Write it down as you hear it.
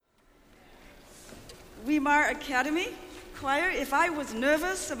Weimar Academy Choir, if I was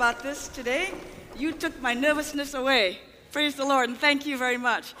nervous about this today, you took my nervousness away. Praise the Lord, and thank you very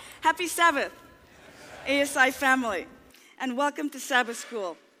much. Happy Sabbath, ASI family, and welcome to Sabbath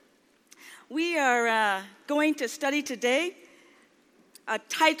School. We are going to study today a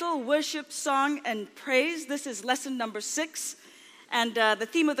title, Worship, Song, and Praise. This is lesson number 6, and the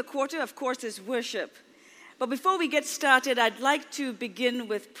theme of the quarter, of course, is worship. But before we get started, I'd like to begin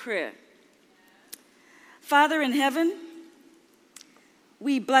with prayer. Father in heaven,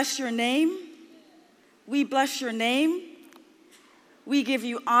 we bless your name. We bless your name. We give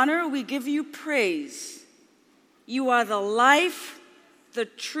you honor. We give you praise. You are the life, the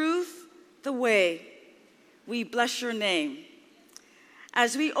truth, the way. We bless your name.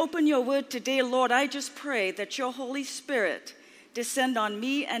 As we open your word today, Lord, I just pray that your Holy Spirit descend on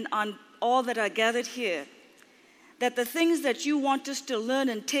me and on all that are gathered here, that the things that you want us to learn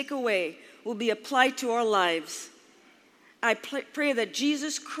and take away will be applied to our lives. I pray that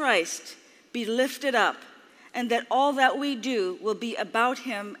Jesus Christ be lifted up and that all that we do will be about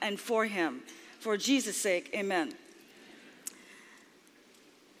him and for him. For Jesus' sake, amen.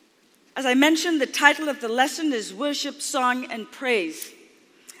 As I mentioned, the title of the lesson is Worship, Song, and Praise.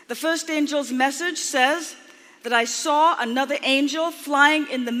 The first angel's message says that I saw another angel flying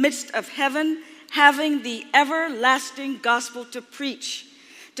in the midst of heaven, having the everlasting gospel to preach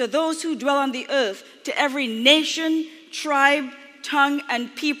to those who dwell on the earth, to every nation, tribe, tongue,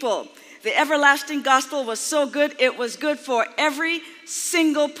 and people. The everlasting gospel was so good, it was good for every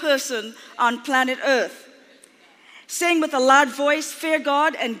single person on planet earth. Saying with a loud voice, fear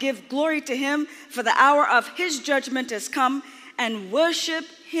God and give glory to him, for the hour of his judgment has come, and worship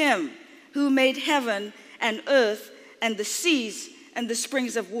him who made heaven and earth and the seas and the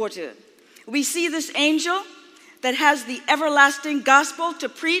springs of water. We see this angel that has the everlasting gospel to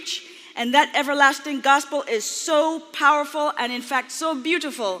preach, and that everlasting gospel is so powerful and in fact so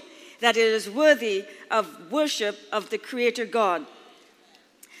beautiful that it is worthy of worship of the Creator God.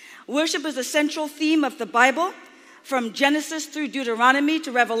 Worship is the central theme of the Bible. From Genesis through Deuteronomy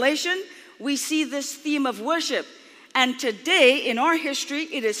to Revelation, we see this theme of worship. And today, in our history,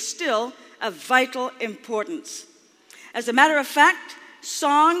 it is still of vital importance. As a matter of fact,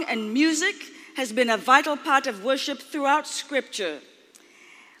 song and music has been a vital part of worship throughout Scripture.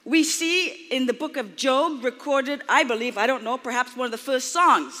 We see in the book of Job recorded, I believe, I don't know, perhaps one of the first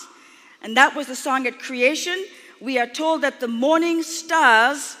songs. And that was the song at creation. We are told that the morning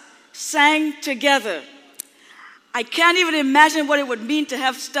stars sang together. I can't even imagine what it would mean to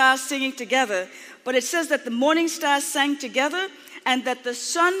have stars singing together. But it says that the morning stars sang together and that the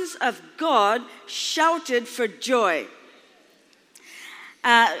sons of God shouted for joy.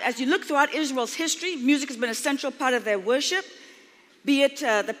 As you look throughout Israel's history, music has been a central part of their worship, be it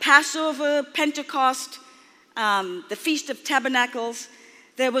the Passover, Pentecost, the Feast of Tabernacles.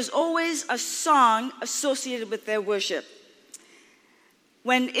 There was always a song associated with their worship.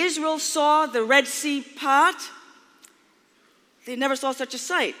 When Israel saw the Red Sea part, they never saw such a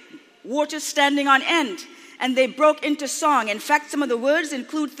sight. Water standing on end, and they broke into song. In fact, some of the words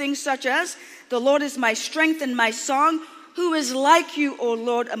include things such as, "The Lord is my strength and my song. Who is like you, O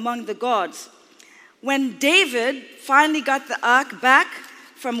Lord, among the gods?" When David finally got the ark back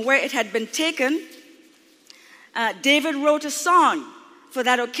from where it had been taken, David wrote a song for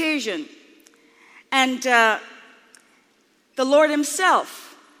that occasion. And the Lord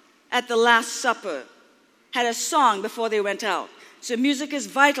himself, at the Last Supper, had a song before they went out. So music is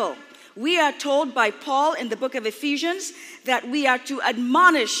vital. We are told by Paul in the book of Ephesians that we are to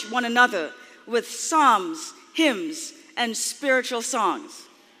admonish one another with psalms, hymns, and spiritual songs.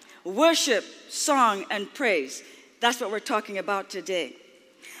 Worship, song, and praise. That's what we're talking about today.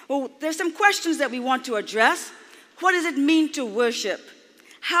 Well, there's some questions that we want to address. What does it mean to worship?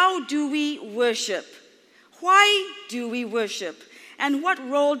 How do we worship? Why do we worship? And what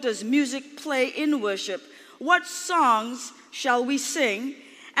role does music play in worship? What songs shall we sing?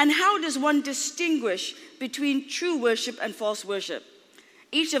 And how does one distinguish between true worship and false worship?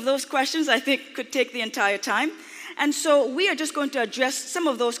 Each of those questions, I think, could take the entire time. And so we are just going to address some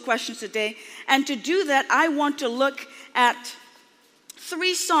of those questions today. And to do that, I want to look at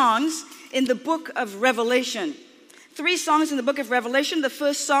 3 songs in the book of Revelation. 3 songs in the book of Revelation. The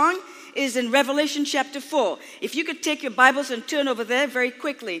first song is in Revelation chapter 4. If you could take your Bibles and turn over there very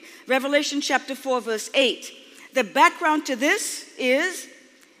quickly. Revelation chapter 4, verse 8. The background to this is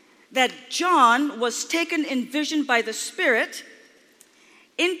that John was taken in vision by the Spirit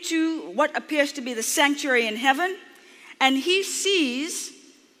into what appears to be the sanctuary in heaven, and he sees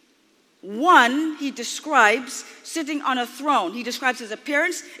one, he describes, sitting on a throne. He describes his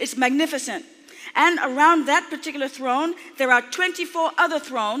appearance. It's magnificent. And around that particular throne, there are 24 other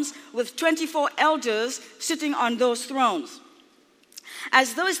thrones with 24 elders sitting on those thrones.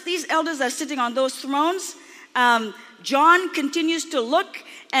 As these elders are sitting on those thrones, John continues to look,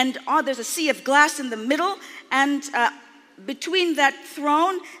 and there's a sea of glass in the middle, and between that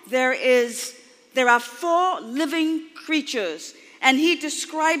throne, there are 4 living creatures, and he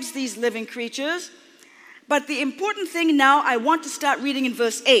describes these living creatures. But the important thing now, I want to start reading in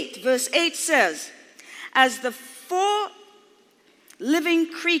verse 8. Verse 8 says, as the 4 living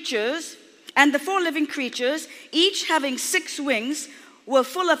creatures, each having 6 wings, were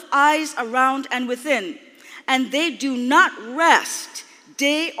full of eyes around and within, and they do not rest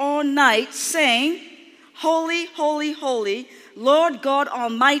day or night, saying, Holy, holy, holy, Lord God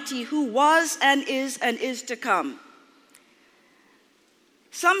Almighty, who was and is to come.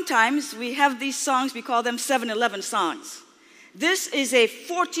 Sometimes we have these songs, we call them 7-Eleven songs. This is a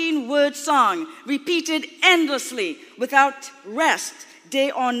 14-word song, repeated endlessly, without rest, day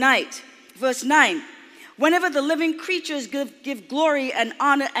or night. Verse 9, whenever the living creatures give glory and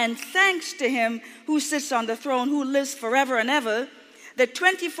honor and thanks to him who sits on the throne, who lives forever and ever, the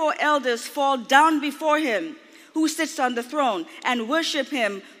 24 elders fall down before him who sits on the throne and worship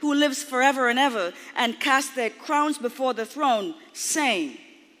him who lives forever and ever, and cast their crowns before the throne, saying,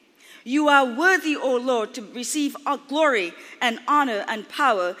 You are worthy, O Lord, to receive glory and honor and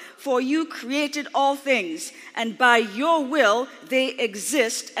power, for you created all things, and by your will they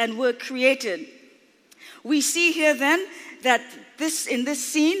exist and were created. We see here then that in this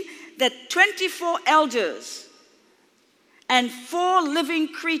scene that 24 elders and 4 living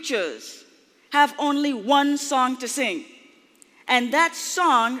creatures have only one song to sing. And that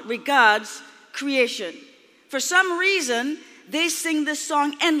song regards creation. For some reason, they sing this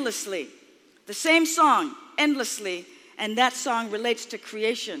song endlessly. The same song, endlessly, and that song relates to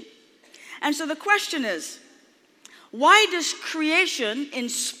creation. And so the question is, why does creation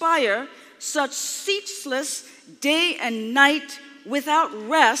inspire such ceaseless day and night without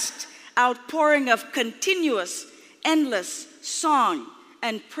rest outpouring of continuous, endless song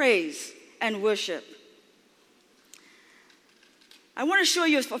and praise and worship? I want to show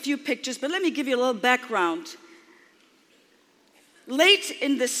you a few pictures, but let me give you a little background. Late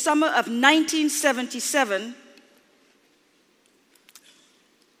in the summer of 1977,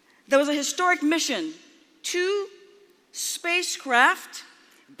 there was a historic mission. 2 spacecraft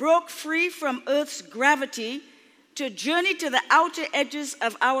broke free from Earth's gravity to journey to the outer edges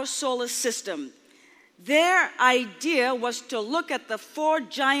of our solar system. Their idea was to look at the 4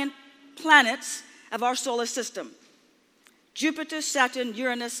 giant planets of our solar system: Jupiter, Saturn,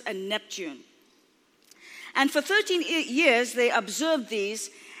 Uranus, and Neptune. And for 13 years, they observed these,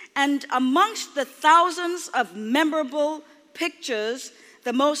 and amongst the thousands of memorable pictures,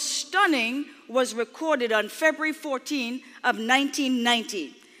 the most stunning was recorded on February 14 of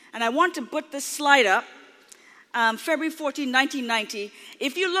 1990. And I want to put this slide up. February 14, 1990.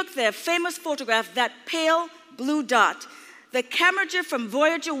 If you look there, famous photograph, that pale blue dot. The camerager from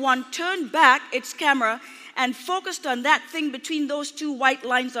Voyager 1 turned back its camera and focused on that thing between those 2 white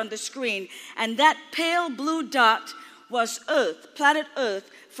lines on the screen. And that pale blue dot was Earth, planet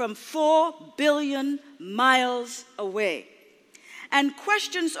Earth, from 4 billion miles away. And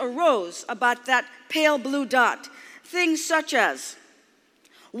questions arose about that pale blue dot. Things such as,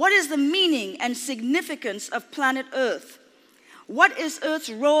 what is the meaning and significance of planet Earth? What is Earth's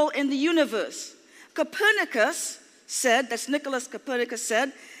role in the universe? Copernicus said, that's Nicholas Copernicus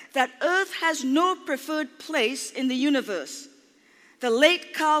said, that Earth has no preferred place in the universe. The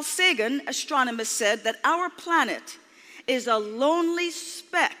late Carl Sagan, astronomer, said that our planet is a lonely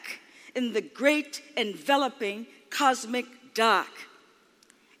speck in the great enveloping cosmic dark.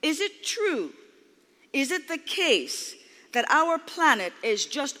 Is it true? Is it the case that our planet is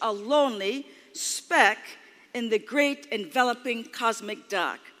just a lonely speck in the great enveloping cosmic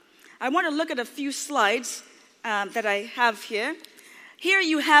dark? I want to look at a few slides that I have here. Here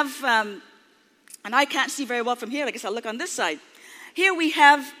you have, and I can't see very well from here, I guess I'll look on this side. Here we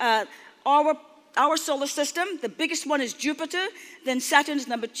have our solar system. The biggest one is Jupiter, then Saturn is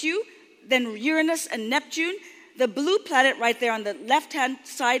number 2, then Uranus and Neptune. The blue planet right there on the left-hand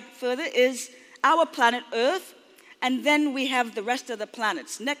side further is our planet Earth, and then we have the rest of the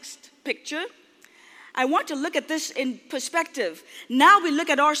planets. Next picture. I want to look at this in perspective. Now we look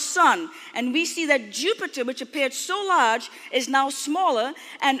at our sun, and we see that Jupiter, which appeared so large, is now smaller,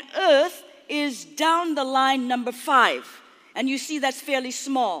 and Earth is down the line number 5. And you see that's fairly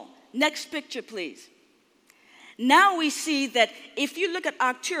small. Next picture, please. Now we see that if you look at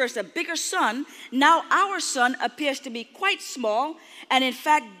Arcturus, a bigger sun, now our sun appears to be quite small, and in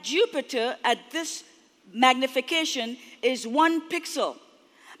fact, Jupiter at this magnification is 1 pixel.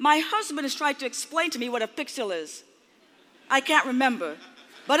 My husband has tried to explain to me what a pixel is. I can't remember,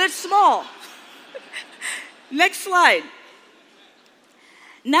 but it's small. Next slide.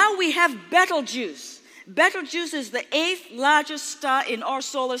 Now we have Betelgeuse. Betelgeuse is the 8th largest star in our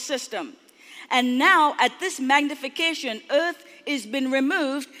solar system. And now at this magnification, Earth has been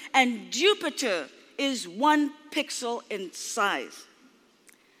removed and Jupiter is 1 pixel in size.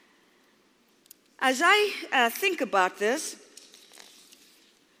 As I think about this,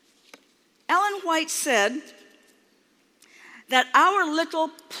 Ellen White said that our little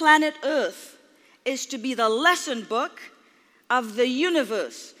planet Earth is to be the lesson book of the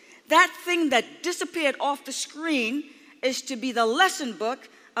universe. That thing that disappeared off the screen is to be the lesson book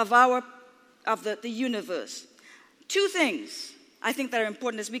of the universe. 2 things I think that are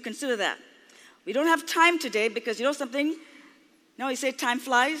important as we consider that. We don't have time today because you know something? You know, you say time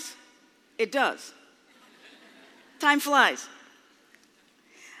flies? It does. Time flies.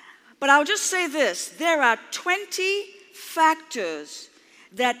 But I'll just say this. There are 20 factors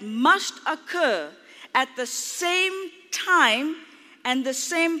that must occur at the same time and the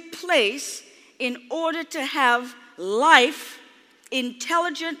same place in order to have life,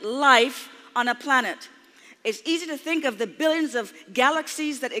 intelligent life on a planet. It's easy to think of the billions of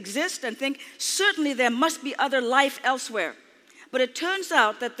galaxies that exist and think certainly there must be other life elsewhere. But it turns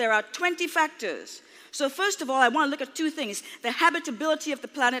out that there are 20 factors. So first of all, I want to look at 2 things: the habitability of the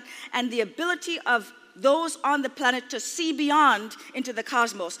planet and the ability of those on the planet to see beyond into the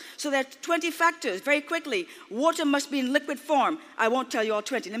cosmos. So there are 20 factors. Very quickly, water must be in liquid form. I won't tell you all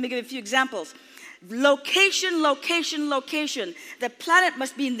 20. Let me give you a few examples. Location, location, location. The planet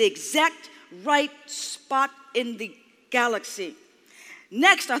must be in the exact right spot in the galaxy.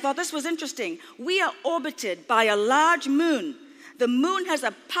 Next, I thought this was interesting. We are orbited by a large moon. The moon has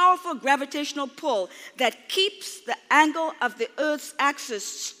a powerful gravitational pull that keeps the angle of the Earth's axis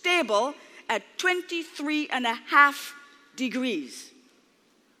stable at 23.5 degrees.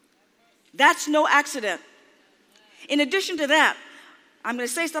 That's no accident. In addition to that, I'm going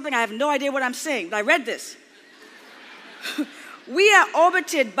to say something, I have no idea what I'm saying, but I read this. We are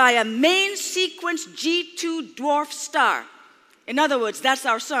orbited by a main sequence G2 dwarf star. In other words, that's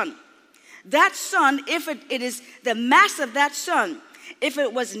our sun. That sun, if it is the mass of that sun, if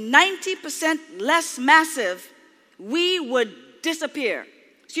it was 90% less massive, we would disappear.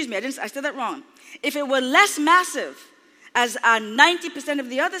 Excuse me, I said that wrong. If it were less massive as our 90% of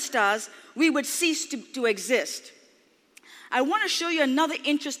the other stars, we would cease to exist. I want to show you another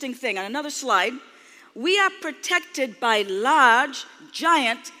interesting thing on another slide. We are protected by large,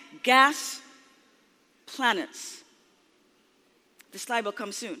 giant gas planets. The slide will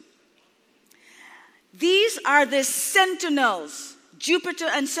come soon. These are the sentinels, Jupiter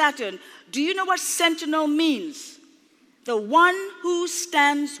and Saturn. Do you know what sentinel means? The one who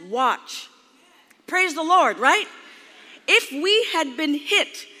stands watch. Praise the Lord, right? If we had been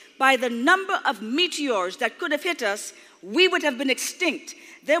hit by the number of meteors that could have hit us, we would have been extinct.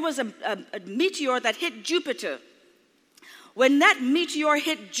 There was a meteor that hit Jupiter. When that meteor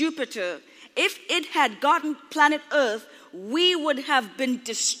hit Jupiter, if it had gotten planet Earth, we would have been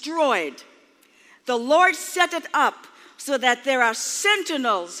destroyed. The Lord set it up so that there are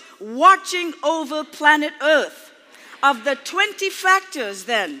sentinels watching over planet Earth. Of the 20 factors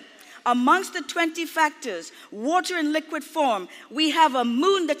then, amongst the 20 factors, water in liquid form, we have a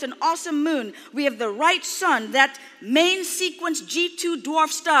moon that's an awesome moon. We have the right sun, that main sequence G2 dwarf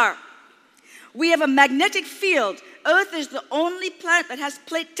star. We have a magnetic field. Earth is the only planet that has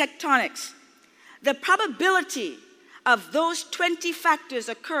plate tectonics. The probability of those 20 factors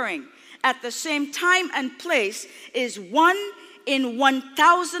occurring at the same time and place is 1 in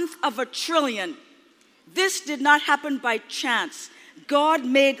 1,000th of a trillion. This did not happen by chance. God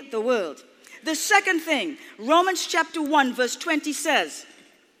made the world. The second thing, Romans chapter 1 verse 20 says,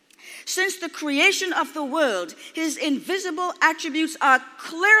 since the creation of the world, his invisible attributes are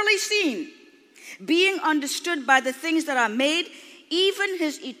clearly seen, being understood by the things that are made, even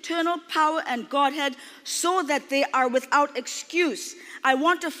his eternal power and Godhead, so that they are without excuse. I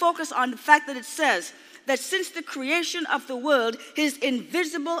want to focus on the fact that it says that since the creation of the world, his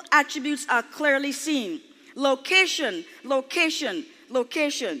invisible attributes are clearly seen. Location, location,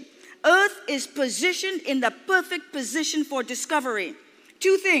 location. Earth is positioned in the perfect position for discovery.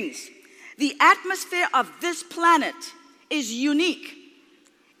 2 things. The atmosphere of this planet is unique.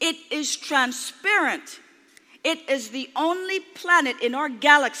 It is transparent. It is the only planet in our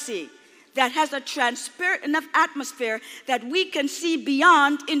galaxy that has a transparent enough atmosphere that we can see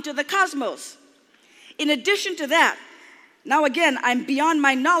beyond into the cosmos. In addition to that, now again, I'm beyond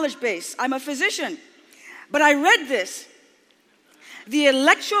my knowledge base. I'm a physician. But I read this. The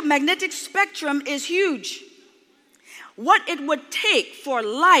electromagnetic spectrum is huge. What it would take for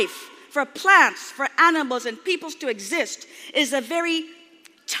life, for plants, for animals, and peoples to exist is a very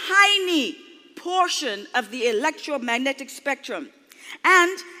tiny portion of the electromagnetic spectrum.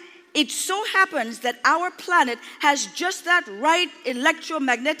 And it so happens that our planet has just that right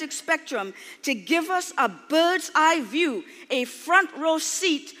electromagnetic spectrum to give us a bird's eye view, a front row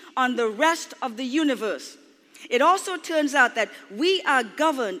seat on the rest of the universe. It also turns out that we are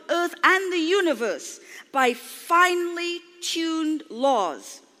governed, Earth and the universe, by finely tuned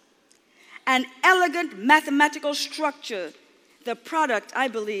laws, an elegant mathematical structure, the product, I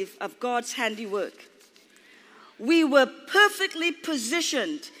believe, of God's handiwork. We were perfectly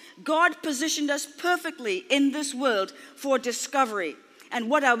positioned. God positioned us perfectly in this world for discovery. And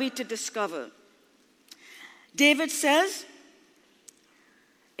what are we to discover? David says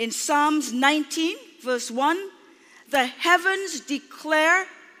in Psalms 19, verse 1, the heavens declare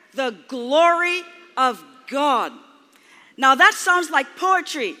the glory of God. Now that sounds like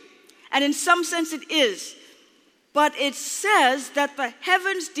poetry, and in some sense it is. But it says that the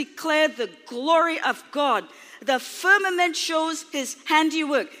heavens declare the glory of God. The firmament shows his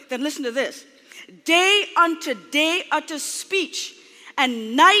handiwork. Then listen to this. Day unto day utters speech,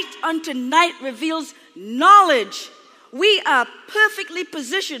 and night unto night reveals knowledge. We are perfectly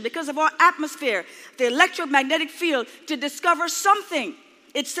positioned because of our atmosphere, the electromagnetic field, to discover something.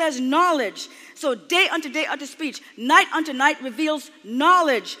 It says knowledge. So day unto day utters speech, night unto night reveals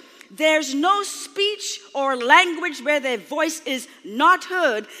knowledge. There's no speech or language where their voice is not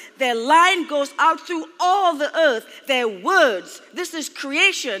heard. Their line goes out through all the earth. Their words, this is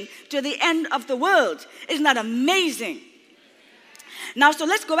creation to the end of the world. Isn't that amazing? Now, so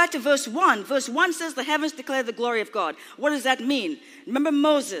let's go back to verse 1. Verse 1 says, the heavens declare the glory of God. What does that mean? Remember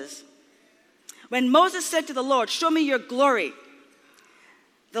Moses. When Moses said to the Lord, show me your glory,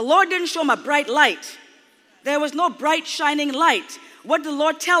 the Lord didn't show him a bright light. There was no bright shining light. What did the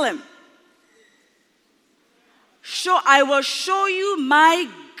Lord tell him? I will show you my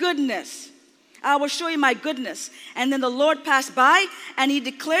goodness. I will show you my goodness. And then the Lord passed by, and he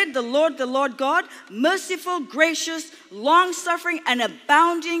declared, the Lord God, merciful, gracious, long-suffering, and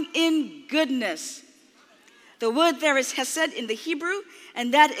abounding in goodness. The word there is hesed in the Hebrew,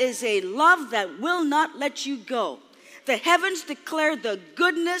 and that is a love that will not let you go. The heavens declare the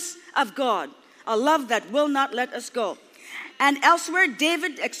goodness of God, a love that will not let us go. And elsewhere,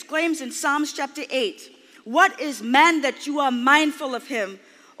 David exclaims in Psalms chapter 8, what is man that you are mindful of him,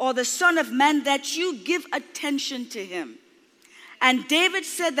 or the son of man that you give attention to him? And David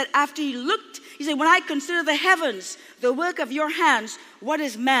said that after he looked, he said, when I consider the heavens, the work of your hands, what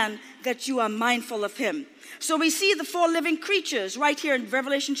is man that you are mindful of him? So we see the 4 living creatures right here in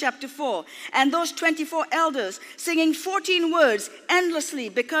Revelation chapter 4, and those 24 elders singing 14 words endlessly,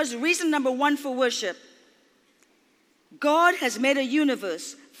 because reason number 1 for worship, God has made a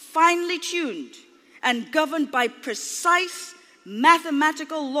universe finely tuned and governed by precise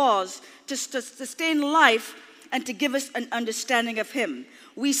mathematical laws to sustain life and to give us an understanding of him.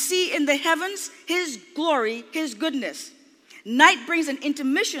 We see in the heavens his glory, his goodness. Night brings an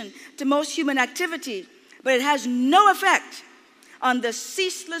intermission to most human activity, but it has no effect on the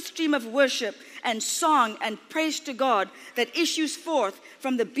ceaseless stream of worship and song and praise to God that issues forth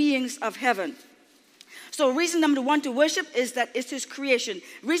from the beings of heaven. So reason number 1 to worship is that it's his creation.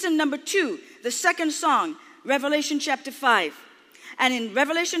 Reason number 2, the second song, Revelation chapter 5. And in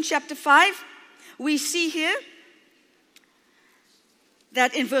Revelation chapter 5, we see here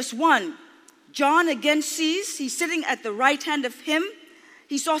that in verse 1, John again sees, he's sitting at the right hand of him.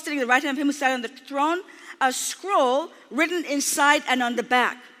 He saw sitting at the right hand of him who sat on the throne, a scroll written inside and on the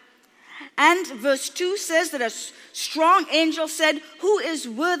back. And verse 2 says that a strong angel said, who is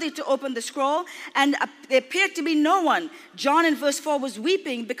worthy to open the scroll? And there appeared to be no one. John in verse 4 was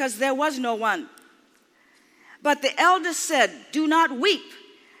weeping because there was no one. But the elders said, do not weep,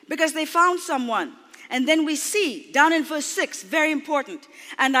 because they found someone. And then we see, down in verse 6, very important,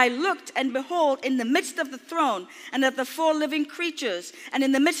 and I looked, and behold, in the midst of the throne, and of the 4 living creatures, and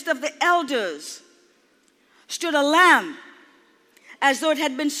in the midst of the elders, stood a lamb, as though it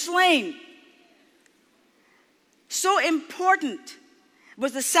had been slain. So important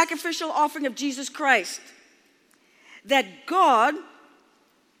was the sacrificial offering of Jesus Christ that God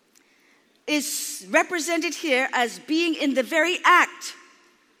is represented here as being in the very act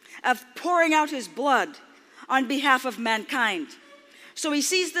of pouring out his blood on behalf of mankind. So he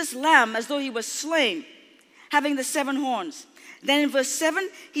sees this lamb as though he was slain, having the 7 horns. Then in verse 7,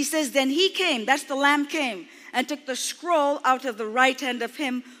 he says, then he came, that's the lamb came, and took the scroll out of the right hand of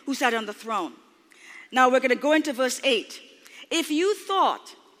him who sat on the throne. Now we're going to go into verse 8. If you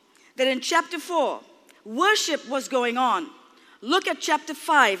thought that in chapter 4, worship was going on, look at chapter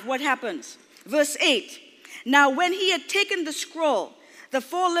 5, what happens? Verse 8. Now when he had taken the scroll, the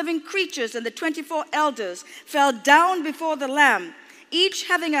 4 living creatures and the 24 elders fell down before the Lamb, each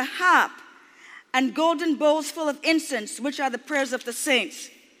having a harp and golden bowls full of incense, which are the prayers of the saints.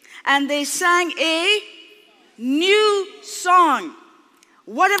 And they sang a new song.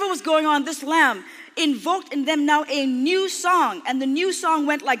 Whatever was going on, this Lamb invoked in them now a new song. And the new song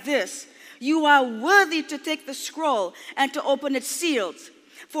went like this. You are worthy to take the scroll and to open its seals.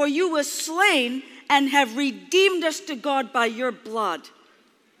 For you were slain and have redeemed us to God by your blood,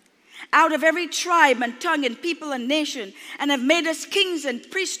 out of every tribe and tongue and people and nation, and have made us kings and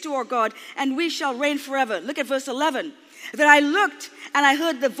priests to our God, and we shall reign forever. Look at verse 11. Then I looked, and I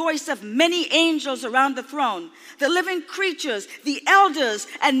heard the voice of many angels around the throne, the living creatures, the elders,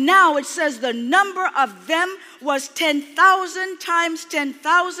 and now it says the number of them was 10,000 times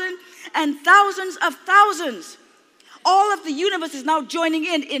 10,000, and thousands of thousands. All of the universe is now joining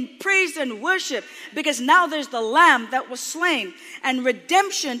in praise and worship, because now there's the Lamb that was slain, and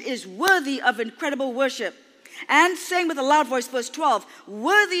redemption is worthy of incredible worship. And saying with a loud voice, verse 12,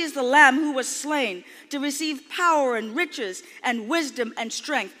 worthy is the Lamb who was slain to receive power and riches and wisdom and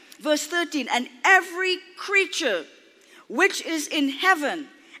strength. Verse 13, and every creature which is in heaven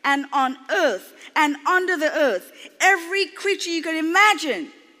and on earth and under the earth, every creature you can imagine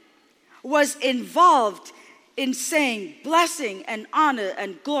was involved in saying blessing and honor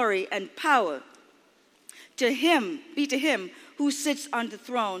and glory and power to him, be to him who sits on the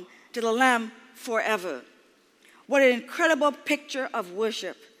throne, to the Lamb forever. What an incredible picture of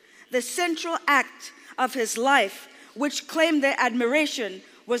worship. The central act of his life, which claimed their admiration,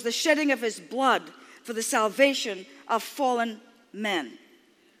 was the shedding of his blood for the salvation of fallen men.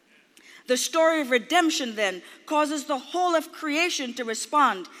 The story of redemption then causes the whole of creation to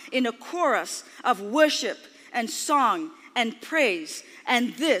respond in a chorus of worship and song and praise,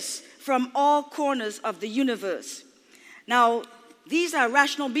 and this from all corners of the universe. Now, these are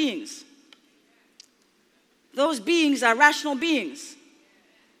rational beings. Those beings are rational beings.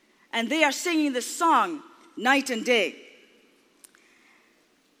 And they are singing this song night and day.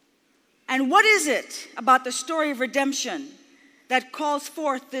 And what is it about the story of redemption that calls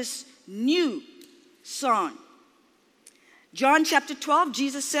forth this new song? John chapter 12,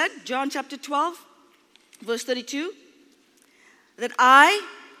 Jesus said, John chapter 12, verse 32, that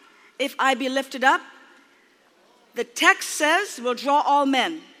if I be lifted up, the text says, will draw all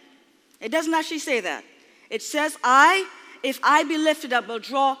men. It doesn't actually say that. It says, if I be lifted up, will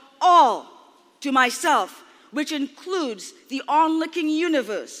draw all to myself, which includes the onlooking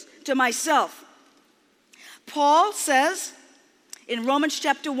universe to myself. Paul says in Romans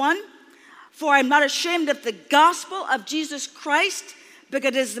chapter 1, for I am not ashamed of the gospel of Jesus Christ, because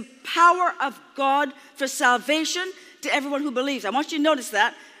it is the power of God for salvation to everyone who believes. I want you to notice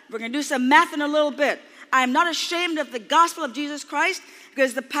that. We're going to do some math in a little bit. I am not ashamed of the gospel of Jesus Christ,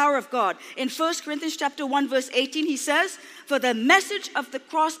 because the power of God. In 1 Corinthians chapter 1, verse 18, he says, for the message of the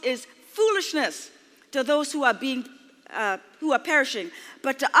cross is foolishness to those who are perishing,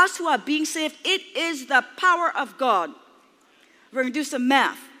 but to us who are being saved, it is the power of God. We're going to do some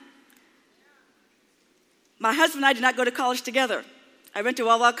math. My husband and I did not go to college together. I went to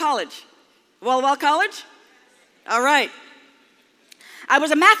Walla College. Walla College? All right. I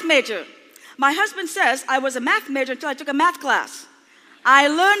was a math major. My husband says I was a math major until I took a math class. I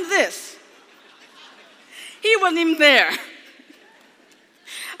learned this. He wasn't even there.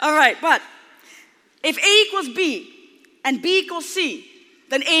 All right, but if A equals B and B equals C,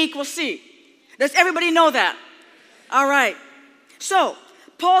 then A equals C. Does everybody know that? All right. So,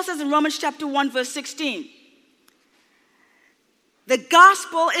 Paul says in Romans chapter 1, verse 16, the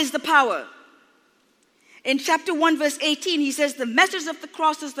gospel is the power. In chapter 1, verse 18, he says the message of the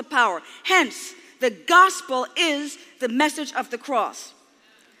cross is the power. Hence, the gospel is the message of the cross.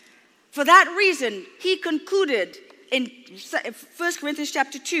 For that reason, he concluded in 1 Corinthians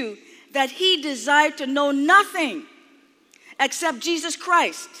chapter 2 that he desired to know nothing except Jesus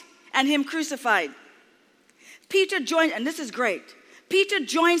Christ and him crucified. Peter joined, and this is great. Peter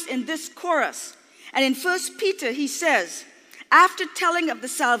joins in this chorus. And in 1 Peter, he says, after telling of the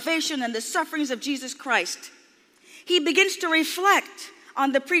salvation and the sufferings of Jesus Christ, he begins to reflect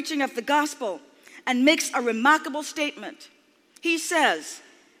on the preaching of the gospel and makes a remarkable statement. He says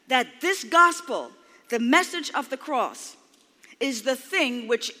that this gospel, the message of the cross, is the thing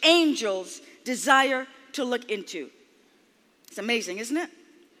which angels desire to look into. It's amazing, isn't it?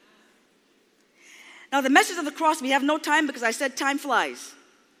 Now, the message of the cross, we have no time because I said time flies.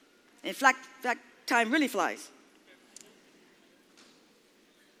 In fact, time really flies.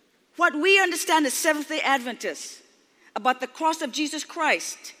 What we understand as Seventh-day Adventists about the cross of Jesus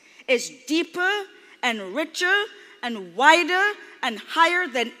Christ is deeper and richer and wider and higher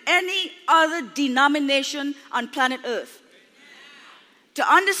than any other denomination on planet Earth. To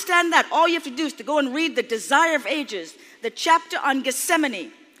understand that, all you have to do is to go and read the Desire of Ages, the chapter on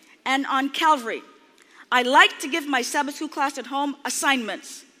Gethsemane and on Calvary. I like to give my Sabbath school class at home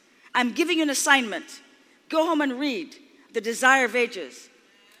assignments. I'm giving you an assignment. Go home and read the Desire of Ages.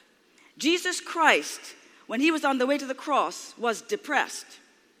 Jesus Christ, when he was on the way to the cross, was depressed.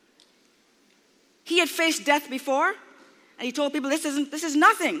 He had faced death before, and he told people, this is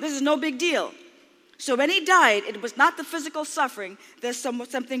nothing. This is no big deal. So when he died, it was not the physical suffering. There's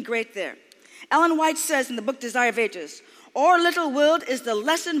something great there. Ellen White says in the book Desire of Ages, "Our little world is the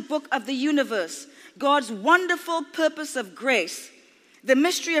lesson book of the universe, God's wonderful purpose of grace. The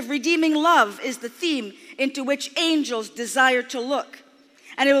mystery of redeeming love is the theme into which angels desire to look.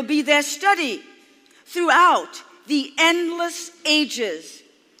 And it will be their study throughout the endless ages.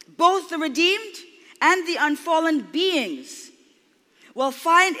 Both the redeemed and the unfallen beings will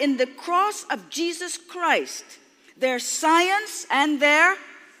find in the cross of Jesus Christ their science and their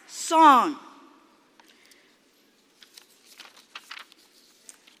song."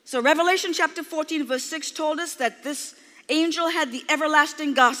 So Revelation chapter 14 verse 6 told us that this angel had the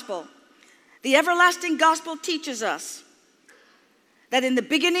everlasting gospel. The everlasting gospel teaches us that in the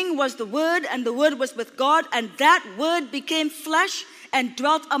beginning was the Word, and the Word was with God, and that Word became flesh and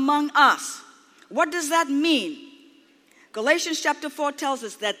dwelt among us. What does that mean? Galatians chapter 4 tells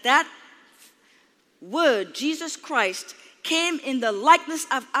us that Word, Jesus Christ, came in the likeness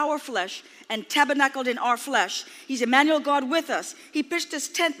of our flesh and tabernacled in our flesh. He's Emmanuel, God with us. He pitched his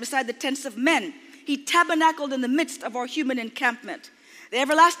tent beside the tents of men. He tabernacled in the midst of our human encampment. The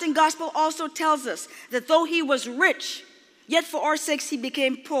everlasting gospel also tells us that though he was rich, yet for our sakes he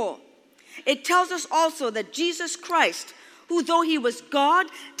became poor. It tells us also that Jesus Christ, who though he was God,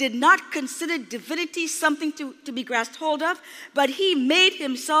 did not consider divinity something to be grasped hold of, but he made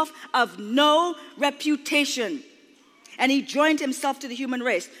himself of no reputation. And he joined himself to the human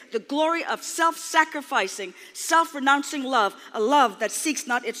race. The glory of self-sacrificing, self-renouncing love, a love that seeks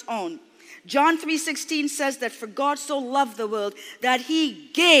not its own. John 3:16 says that for God so loved the world that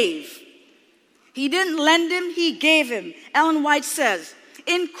he gave. He didn't lend him, he gave him. Ellen White says,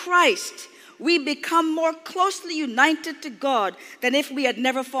 in Christ, we become more closely united to God than if we had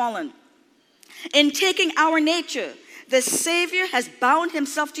never fallen. In taking our nature, the Savior has bound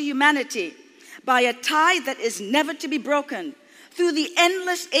himself to humanity by a tie that is never to be broken. Through the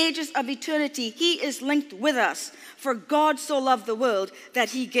endless ages of eternity, he is linked with us. For God so loved the world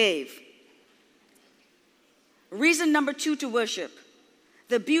that he gave. Reason number 2 to worship: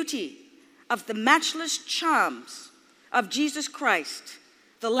 the beauty of the matchless charms of Jesus Christ,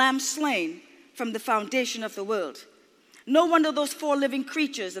 the Lamb slain from the foundation of the world. No wonder those 4 living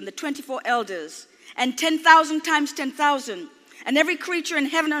creatures and the 24 elders and 10,000 times 10,000 and every creature in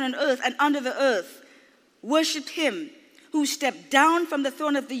heaven and on earth and under the earth worshipped him who stepped down from the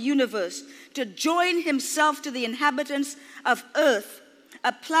throne of the universe to join himself to the inhabitants of earth,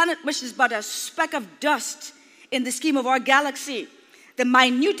 a planet which is but a speck of dust in the scheme of our galaxy, the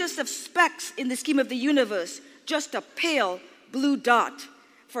minutest of specks in the scheme of the universe, just a pale blue dot.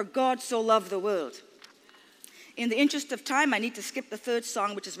 For God so loved the world. In the interest of time, I need to skip the 3rd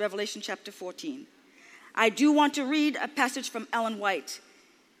song, which is Revelation chapter 14. I do want to read a passage from Ellen White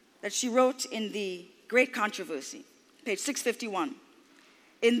that she wrote in the Great Controversy, page 651.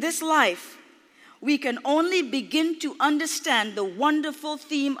 In this life, we can only begin to understand the wonderful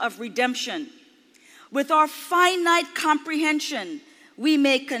theme of redemption. With our finite comprehension, we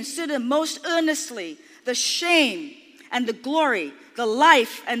may consider most earnestly the shame and the glory, the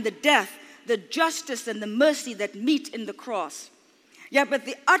life and the death, the justice and the mercy that meet in the cross. Yet with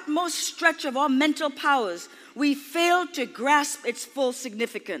the utmost stretch of our mental powers, we fail to grasp its full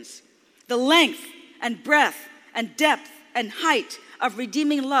significance. The length and breadth and depth and height of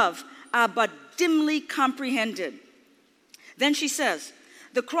redeeming love are but dimly comprehended. Then she says,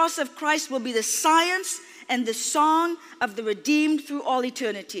 the cross of Christ will be the science and the song of the redeemed through all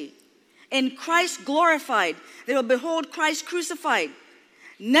eternity. In Christ glorified, they will behold Christ crucified.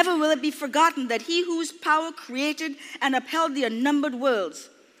 Never will it be forgotten that he whose power created and upheld the unnumbered worlds,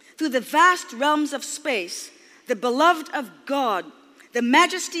 through the vast realms of space, the beloved of God, the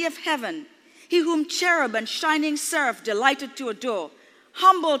majesty of heaven, He whom cherub and shining seraph delighted to adore,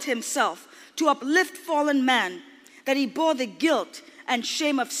 humbled himself to uplift fallen man, that he bore the guilt and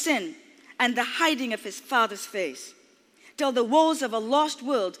shame of sin and the hiding of his Father's face, till the woes of a lost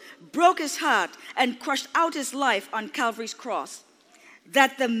world broke his heart and crushed out his life on Calvary's cross,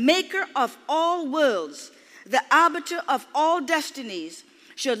 that the maker of all worlds, the arbiter of all destinies,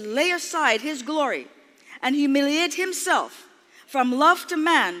 should lay aside his glory and humiliate himself from love to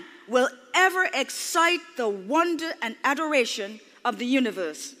man, will ever excite the wonder and adoration of the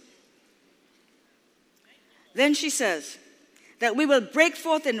universe. Then she says that we will break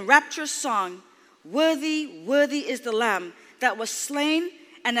forth in rapturous song, worthy, worthy is the Lamb that was slain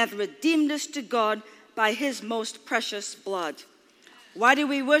and hath redeemed us to God by his most precious blood. Why do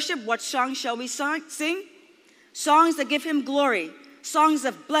we worship? What songs shall we sing? Songs that give him glory, songs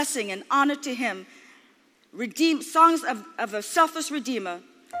of blessing and honor to him, songs of a selfless Redeemer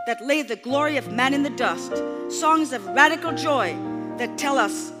that laid the glory of man in the dust, songs of radical joy that tell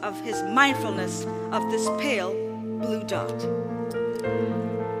us of his mindfulness of this pale blue dot.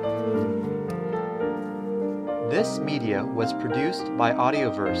 This media was produced by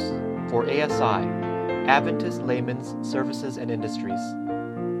Audioverse for ASI, Adventist Layman's Services and Industries.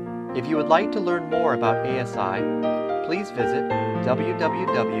 If you would like to learn more about ASI, please visit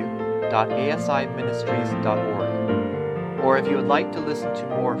www.asiministries.org. Or if you would like to listen to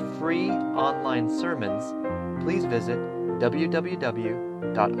more free online sermons, please visit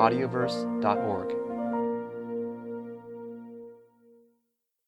www.audioverse.org.